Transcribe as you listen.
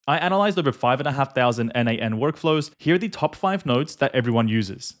I analyzed over 5,500 n8n workflows. Here are the top 5 nodes that everyone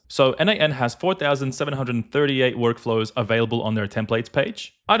uses. So n8n has 4,738 workflows available on their templates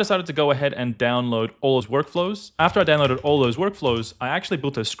page. I decided to go ahead and download all those workflows. After I downloaded all those workflows, I actually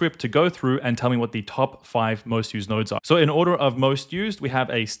built a script to go through and tell me what the top 5 most used nodes are. So in order of most used, we have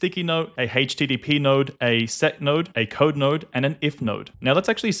a sticky node, a HTTP node, a set node, a code node, and an if node. Now let's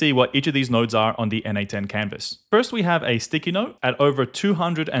actually see what each of these nodes are on the n8n canvas. First, we have a sticky node at over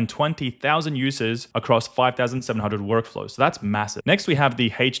 220,000 users across 5,700 workflows. So that's massive. Next, we have the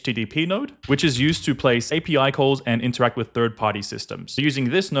HTTP node, which is used to place API calls and interact with third-party systems. So using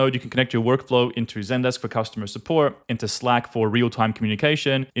this node, you can connect your workflow into Zendesk for customer support, into Slack for real-time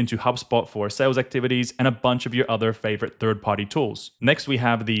communication, into HubSpot for sales activities, and a bunch of your other favorite third-party tools. Next, we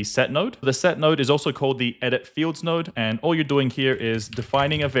have the set node. The set node is also called the edit fields node, and all you're doing here is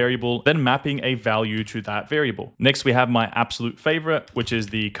defining a variable, then mapping a value to that variable. Next, we have my absolute favorite, which is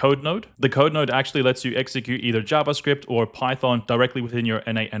the code node. The code node actually lets you execute either JavaScript or Python directly within your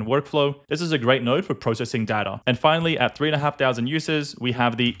n8n workflow. This is a great node for processing data. And finally, at 3,500 users, we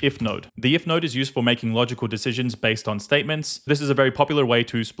have the if node. The if node is used for making logical decisions based on statements. This is a very popular way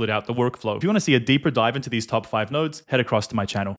to split out the workflow. If you want to see a deeper dive into these top 5 nodes, head across to my channel.